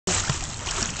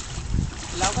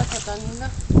El agua está tan linda.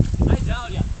 I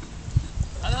doubt ya.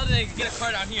 I thought they could get a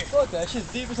car down here. Fuck, that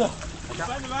shit's deep as hell. Can you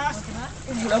find the mask?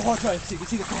 I want to try and see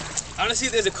the car. I want to see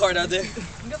if there's a car down there.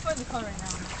 I'm gonna find the car right now.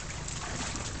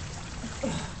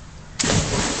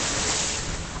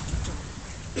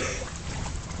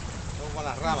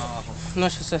 No,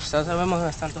 yo sé, sabemos dónde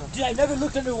están todos. Dude, I never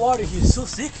looked underwater here. It's so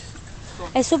sick.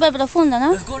 Es súper profundo,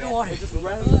 ¿no? Let's go underwater. Just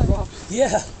randomly drop.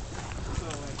 Yeah.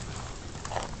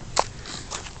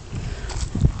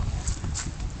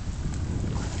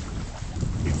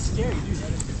 It's scary, dude.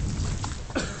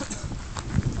 I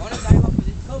wanna dive up with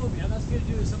it. Come with me. I'm not scared to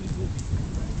do it. Somebody's with me.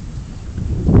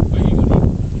 Where are you going?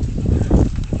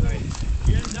 Alright.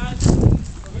 You're gonna dive?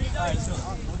 Where are you diving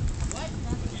from? What?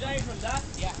 You diving from that?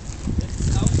 Yeah.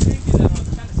 I was thinking that, but I was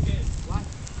kind of scared. Why?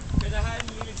 Because I hadn't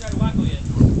even tried Waco yet.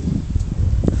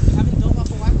 You haven't dove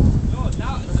off a Waco? No,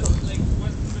 now, like,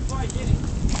 before I did it.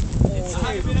 I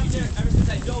haven't been up there ever since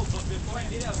I dove, but before I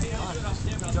did it, I was able to do it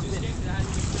upstairs, but I was too scared because I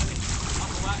hadn't even done it off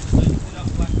a Waco, so I just did it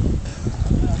off a Waco.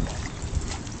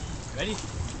 Ready?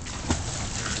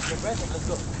 Get ready. Let's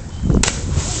go.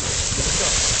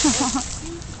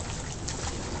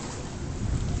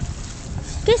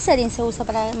 ¿Qué setting se usa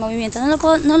para el movimiento?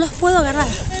 No los puedo agarrar.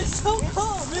 It's so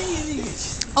cold. Really?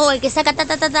 Oh, el que saca ta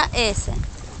ta ta ta, ese. I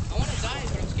want to dive,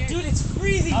 but I'm scared. Dude, it's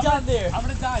freezing down there. I'm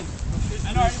gonna dive.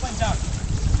 I know, I already went down.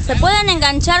 Se pueden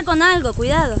enganchar con algo,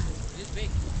 cuidado. It's big.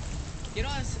 Quiero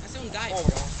hacer un dive.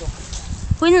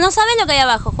 No sabes lo que hay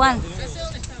abajo, Juan. No sé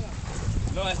dónde estaba.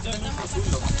 No, está muy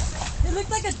profundo. It looked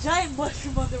like a giant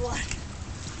mushroom underwater.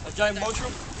 A giant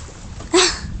mushroom?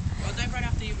 I'll dive right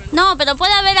after you, Brenda. No, pero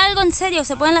puede haber algo en serio,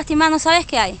 se pueden lastimar, no sabes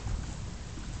qué hay.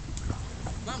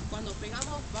 Vamos, cuando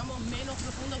pegamos, vamos menos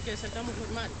profundo que saltamos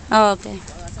normal. Oh, ok.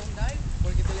 Cuando haces un dive,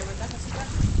 porque te levantas así ya.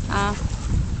 Ah.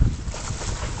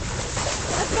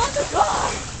 I found the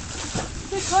car!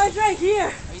 The car's right here.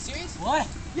 Are you serious? What?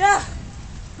 Yeah.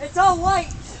 It's all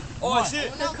white. Oh, I see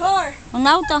it. The car. ¿Un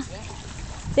auto?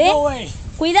 ¿Sí? No way.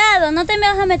 Cuidado, no te me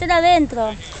vas a meter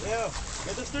adentro. Yeah.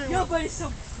 Get the steering Yo, wheel. but it's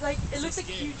so, like, it looks like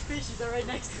huge fishes are right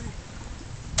next to it.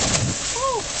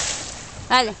 Oh,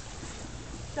 Dale.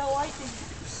 that white thing.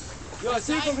 Yo, I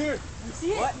see it from here. You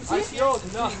see it? What? You see I it? see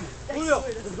it. No. I Julio.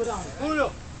 swear, let's go down.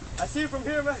 Julio, I see it from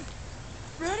here, man.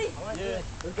 Ready? Yeah.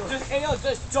 Let's go. Just, hey, yo,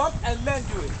 just jump and then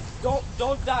do it.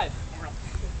 Don't dive.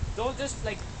 Don't just,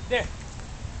 like, there.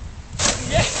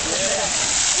 Yeah.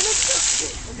 It looks so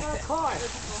sick. It's not a car.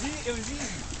 See, it was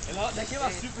easy. And that came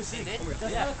out super sick.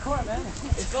 That's not a car, man.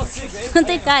 It's so sick, babe. No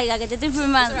te caiga, que te estoy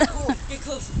filmando. Get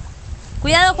close.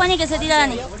 Cuidado, Juan, y que se tira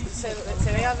Dani.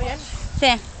 ¿Se vea bien?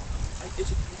 Sí.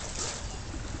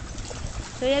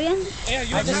 ¿Se veía bien? Hey,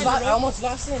 you I almost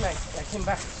lost it and I came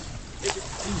back.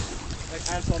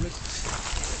 like ants on me.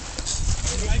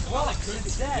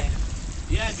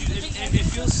 Yeah, dude, it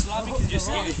feels sloppy because you're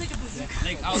scared.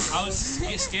 Like, I was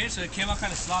scared, so it came out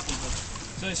kind of sloppy, but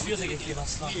so it feels like it came out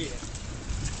sloppy.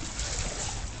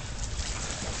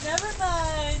 Never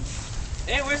mind.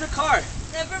 Hey, where's the car?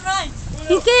 Never mind.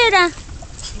 ¿Y qué era?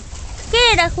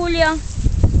 ¿Qué era, Julio?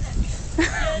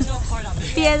 There's no car down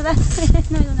there. Piedra.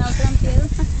 No era una otra piedra.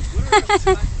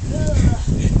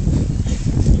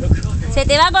 Se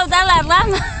te va a cortar la rama.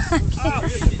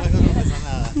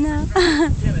 No.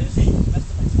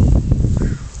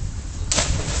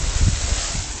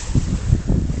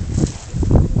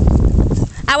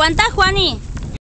 Aguantá, Juani.